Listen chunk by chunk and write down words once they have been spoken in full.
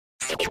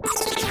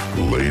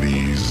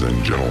Ladies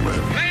and gentlemen.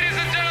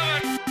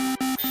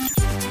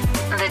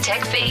 The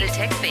Tech Feed.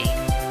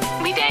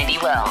 With Andy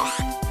Wells.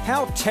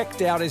 How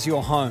teched out is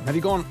your home? Have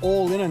you gone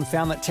all in and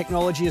found that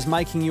technology is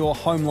making your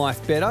home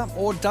life better?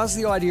 Or does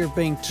the idea of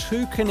being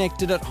too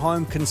connected at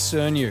home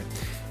concern you?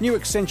 New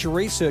Accenture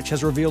research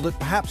has revealed that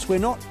perhaps we're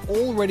not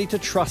all ready to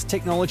trust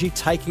technology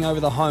taking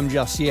over the home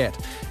just yet.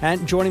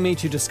 And joining me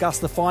to discuss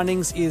the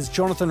findings is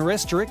Jonathan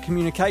Restorick,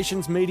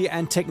 Communications, Media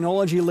and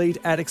Technology Lead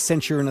at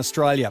Accenture in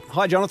Australia.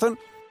 Hi, Jonathan.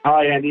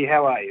 Hi, Andy.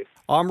 How are you?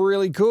 I'm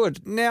really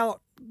good. Now,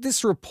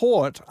 this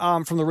report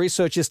from the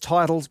research is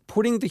titled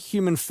Putting the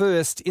Human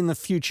First in the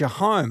Future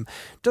Home.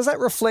 Does that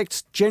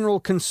reflect general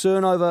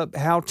concern over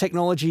how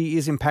technology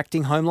is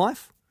impacting home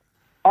life?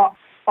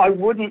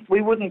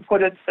 We wouldn't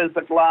put it as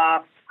the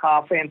glass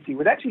half empty.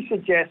 We'd actually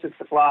suggest it's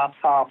the glass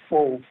half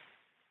full.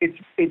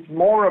 It's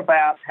more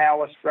about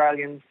how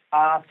Australians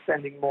are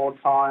spending more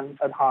time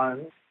at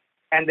home,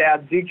 and our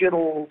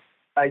digital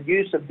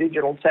use of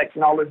digital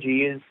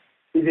technology is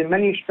in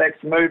many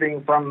respects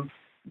moving from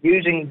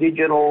using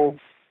digital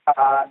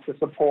to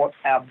support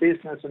our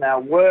business and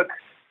our work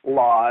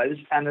lives,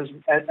 and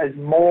as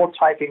more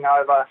taking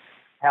over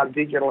how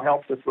digital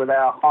helps us with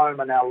our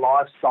home and our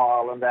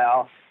lifestyle and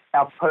our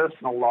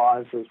personal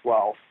lives as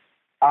well.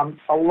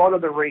 A lot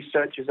of the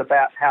research is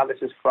about how this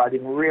is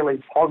creating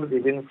really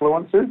positive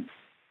influences,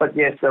 but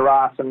yes, there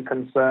are some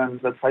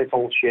concerns that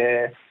people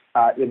share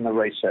in the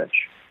research.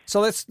 So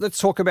let's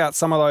talk about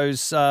some of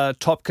those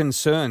top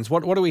concerns.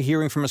 What are we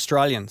hearing from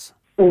Australians?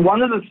 Well,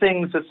 one of the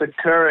things that's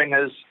occurring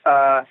is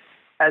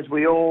as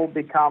we all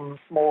become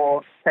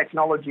more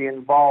technology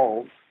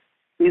involved,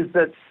 is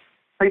that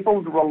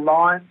people's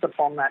reliance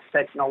upon that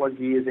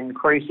technology is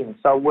increasing.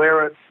 So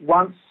where it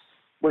once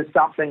was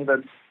something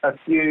that a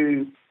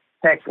few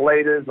tech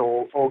leaders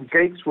or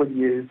geeks would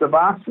use, the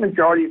vast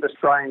majority of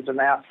Australians are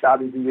now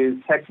starting to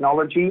use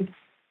technology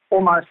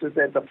almost as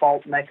their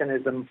default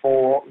mechanism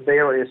for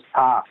various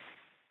tasks.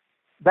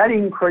 That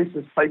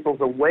increases people's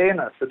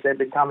awareness that they're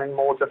becoming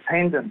more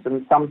dependent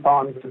and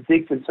sometimes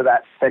addicted to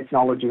that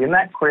technology, and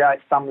that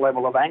creates some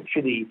level of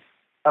anxiety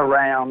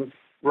around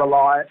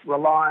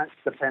reliance,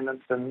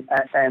 dependence,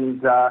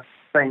 and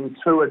being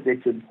too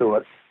addicted to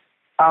it.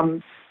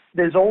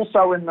 There's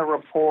also in the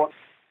report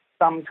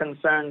some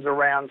concerns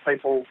around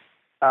people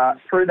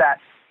through that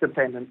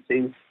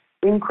dependency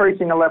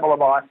increasing a level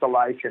of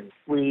isolation.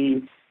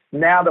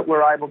 Now that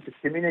we're able to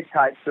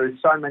communicate through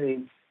so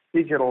many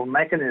digital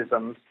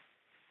mechanisms,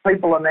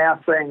 people are now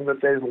seeing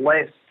that there's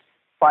less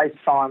face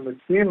time with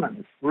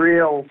humans,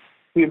 real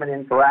human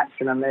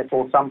interaction, and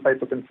therefore some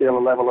people can feel a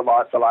level of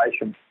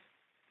isolation.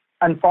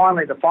 And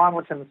finally, the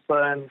final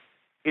concern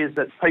is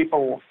that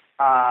people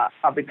are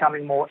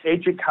becoming more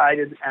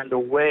educated and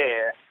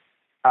aware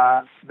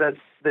that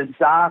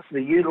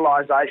the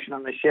utilisation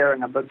and the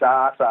sharing of the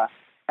data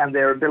and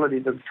their ability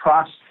to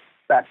trust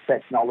that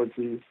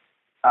technology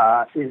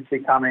is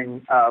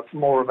becoming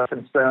more of a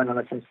concern and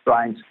a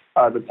constraint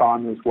over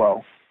time as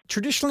well.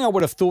 Traditionally, I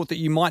would have thought that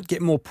you might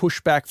get more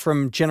pushback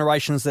from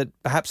generations that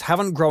perhaps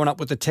haven't grown up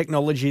with the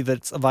technology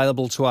that's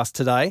available to us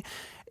today.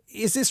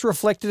 Is this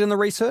reflected in the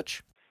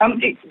research?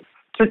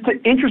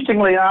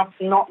 Interestingly enough,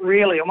 not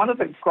really. And one of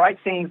the great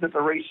things that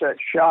the research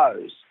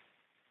shows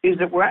is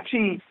that we're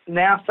actually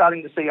now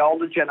starting to see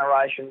older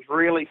generations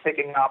really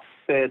picking up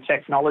their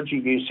technology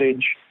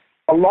usage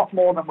a lot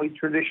more than we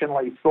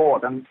traditionally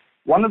thought. And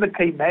one of the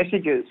key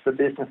messages for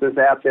businesses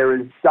out there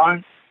is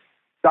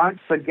don't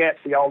forget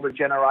the older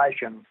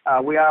generation.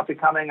 We are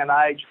becoming an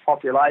aged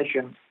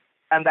population,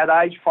 and that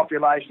aged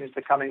population is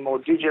becoming more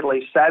digitally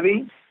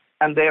savvy,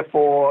 and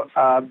therefore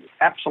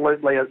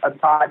absolutely a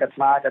target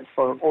market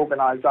for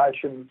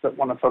organisations that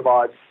want to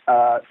provide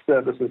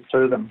services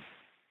to them.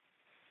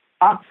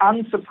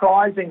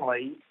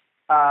 Unsurprisingly,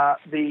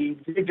 the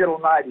digital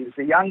natives,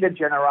 the younger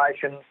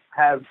generation,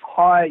 have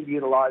higher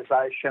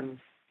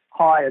utilisation,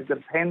 higher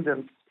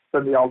dependence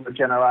than the older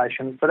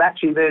generation, but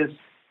actually there's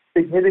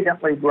significant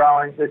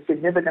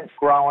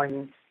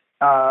growing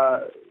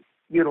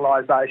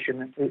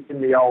utilisation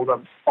in the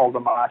older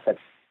market.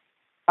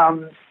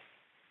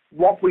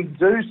 What we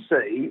do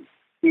see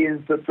is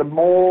that the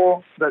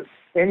more that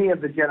any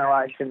of the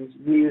generations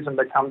use and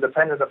become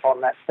dependent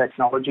upon that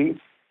technology,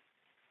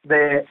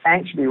 their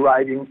anxiety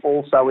rating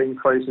also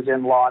increases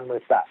in line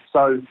with that.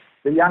 So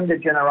the younger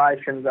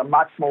generations are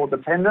much more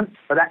dependent,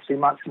 but actually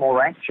much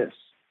more anxious.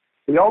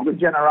 The older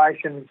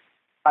generations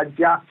are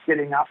just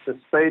getting up to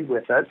speed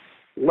with it,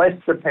 less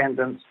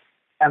dependent,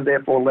 and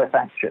therefore less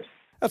anxious.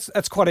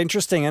 That's quite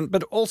interesting.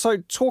 But also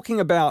talking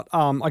about,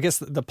 I guess,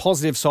 the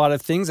positive side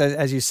of things,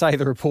 as you say,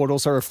 the report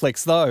also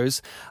reflects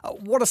those.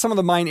 What are some of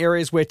the main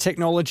areas where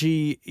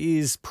technology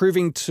is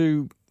proving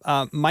to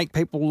make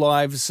people's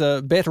lives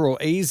better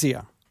or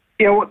easier?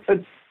 Yeah,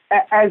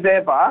 as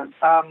ever,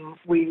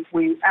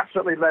 we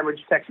absolutely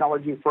leverage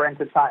technology for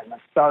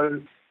entertainment.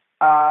 So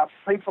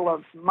people are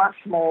much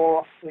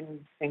more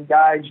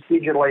engaged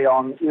digitally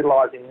on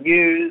utilising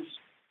news,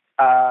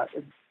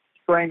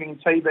 streaming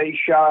TV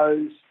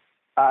shows,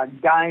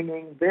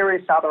 gaming,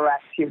 various other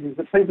activities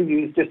that people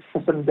use just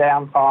for some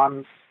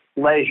downtime,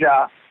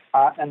 leisure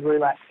and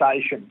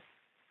relaxation.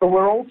 But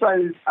we're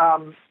also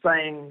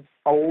seeing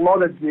a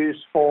lot of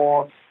use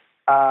for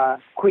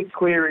quick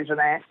queries and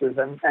answers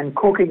and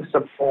cooking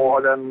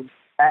support and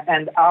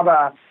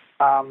other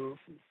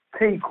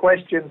key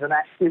questions and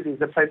activities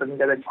that people can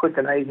get a quick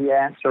and easy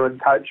answer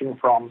and coaching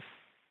from.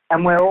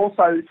 And we're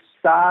also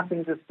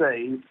starting to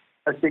see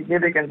a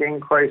significant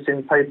increase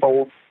in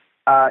people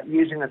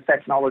using the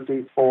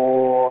technology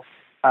for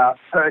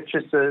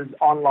purchases,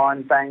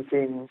 online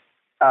banking,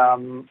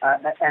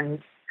 and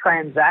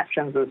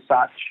transactions as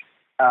such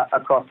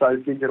across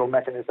those digital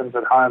mechanisms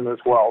at home as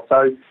well.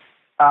 So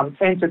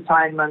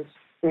entertainment,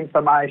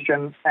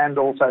 information, and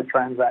also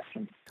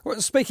transactions. Well,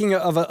 speaking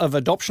of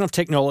adoption of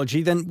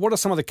technology, then what are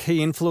some of the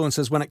key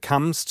influences when it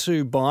comes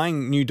to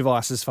buying new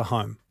devices for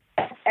home?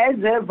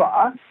 As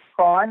ever,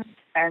 price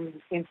and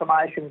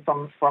information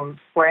from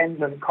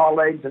friends and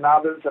colleagues and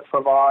others that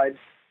provide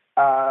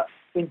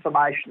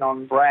information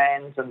on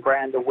brands and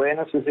brand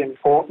awareness is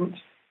important.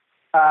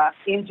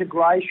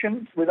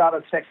 Integration with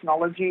other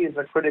technology is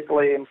a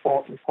critically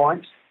important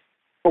point.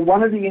 But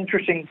one of the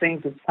interesting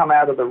things that's come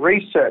out of the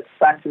research,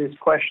 back to this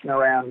question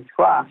around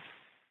trust,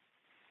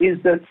 is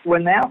that we're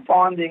now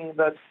finding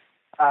that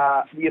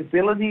the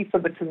ability for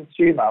the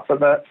consumer, for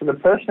the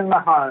person in the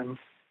home,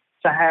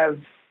 to have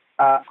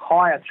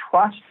higher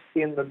trust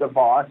in the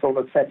device or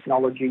the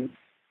technology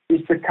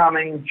is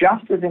becoming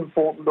just as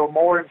important or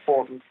more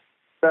important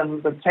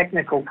than the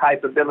technical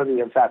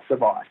capability of that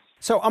device.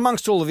 So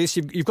amongst all of this,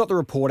 you've got the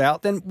report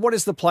out. Then what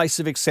is the place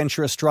of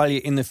Accenture Australia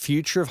in the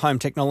future of home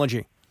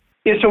technology?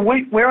 Yeah, so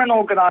we're an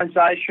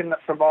organisation that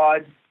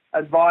provides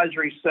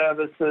advisory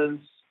services,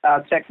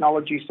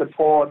 technology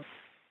support,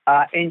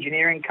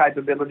 engineering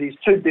capabilities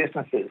to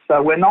businesses.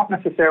 So we're not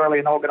necessarily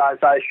an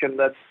organisation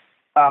that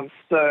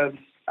serves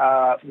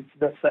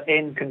the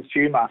end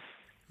consumer.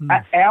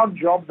 Our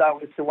job, though,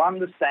 is to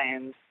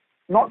understand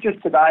not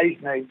just today's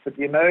needs, but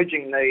the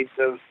emerging needs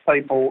of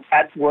people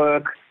at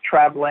work,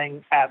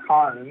 travelling, at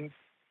home,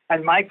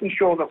 and making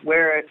sure that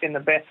we're in the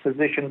best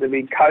position to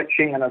be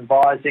coaching and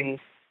advising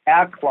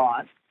our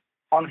clients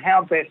on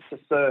how best to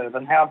serve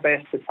and how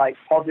best to take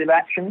positive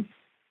action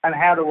and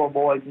how to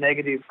avoid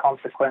negative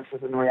consequences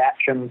and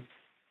reactions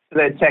to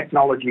their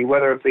technology,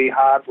 whether it be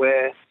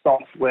hardware,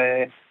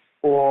 software,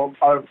 or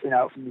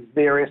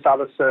various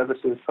other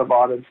services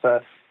provided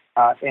to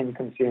end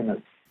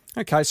consumers.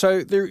 Okay,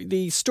 so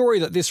the story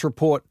that this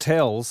report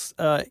tells,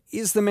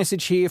 is the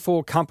message here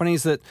for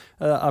companies that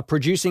are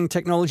producing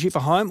technology for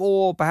home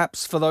or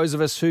perhaps for those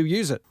of us who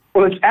use it?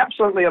 Well, it's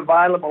absolutely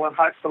available and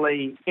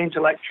hopefully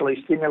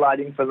intellectually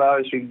stimulating for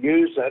those who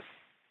use it.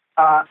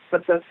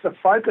 But the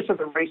focus of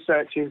the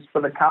research is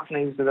for the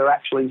companies that are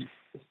actually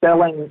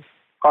selling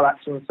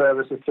products and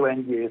services to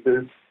end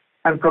users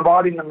and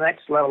providing the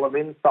next level of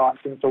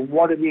insights into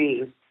what it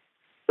is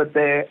that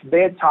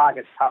their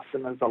target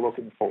customers are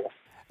looking for.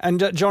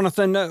 And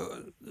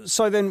Jonathan,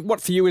 so then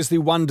what for you is the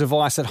one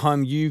device at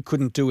home you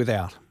couldn't do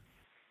without?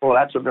 Well,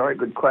 that's a very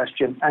good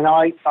question. And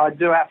I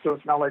do have to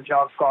acknowledge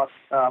I've got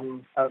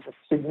a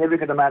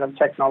significant amount of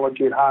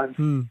technology at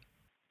home.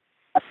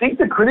 I think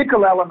the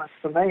critical element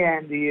for me,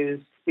 Andy,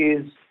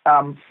 is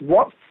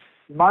what's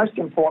most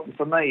important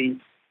for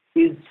me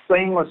is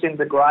seamless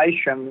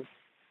integration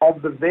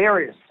of the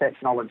various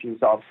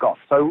technologies I've got.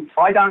 So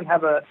I don't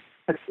have a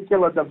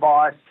particular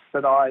device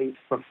that I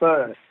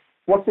prefer.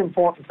 What's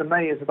important to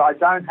me is that I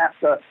don't have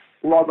to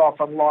log off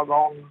and log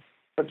on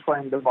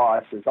between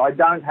devices. I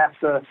don't have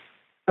to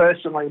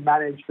personally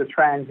manage the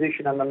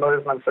transition and the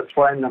movement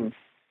between them.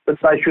 But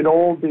they should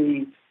all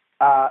be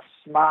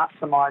smart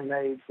to my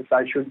needs, that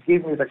they should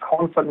give me the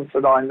confidence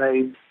that I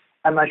need,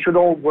 and they should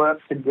all work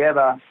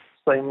together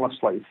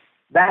seamlessly.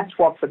 That's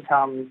what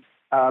becomes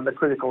the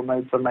critical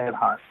need for me at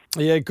home.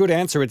 Yeah, good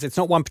answer. It's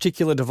not one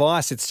particular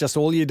device, it's just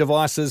all your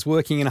devices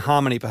working in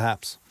harmony,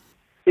 perhaps.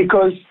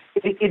 Because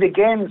it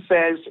again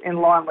says, in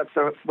line with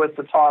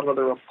the title of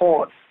the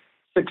report,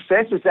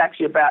 success is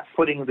actually about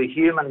putting the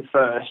human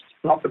first,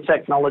 not the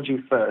technology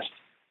first.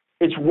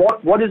 It's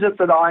what is it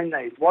that I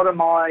need? What are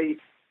my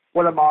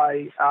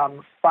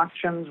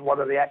functions? What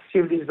are the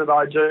activities that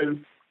I do?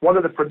 What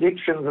are the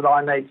predictions that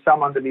I need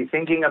someone to be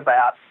thinking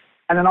about?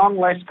 And then I'm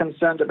less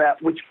concerned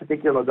about which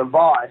particular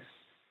device.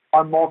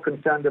 I'm more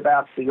concerned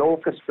about the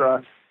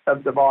orchestra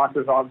of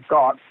devices I've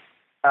got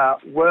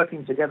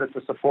working together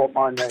to support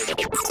my needs.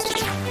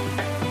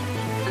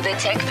 The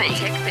Tech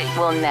Feed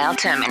will now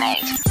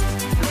terminate.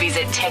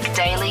 Visit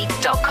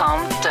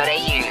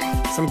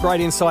techdaily.com.au. Some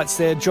great insights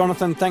there.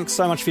 Jonathan, thanks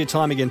so much for your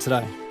time again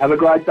today. Have a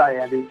great day,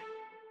 Andy.